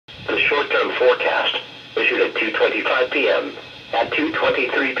The short-term forecast, issued at 2:25 p.m. At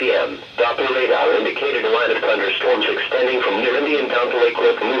 2:23 p.m., Doppler radar indicated a line of thunderstorms extending from near Indiantown to Lake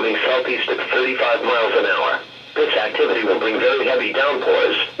Worth, moving southeast at 35 miles an hour. This activity will bring very heavy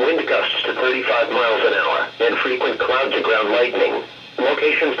downpours, wind gusts to 35 miles an hour, and frequent cloud-to-ground lightning.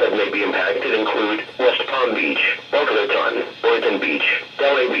 Locations that may be impacted include West Palm Beach, Boca Raton, Boynton Beach,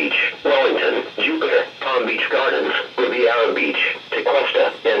 Delray Beach, Wellington, Jupiter, Palm Beach Gardens, Riviera Beach,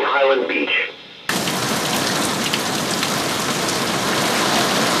 Tequesta, and Highland Beach.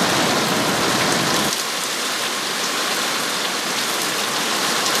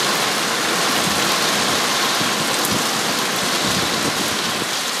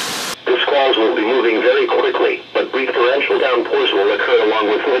 Squalls will be moving very quickly, but brief torrential downpours will occur along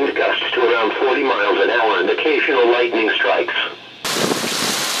with wind gusts to around 40 miles an hour and occasional lightning strikes.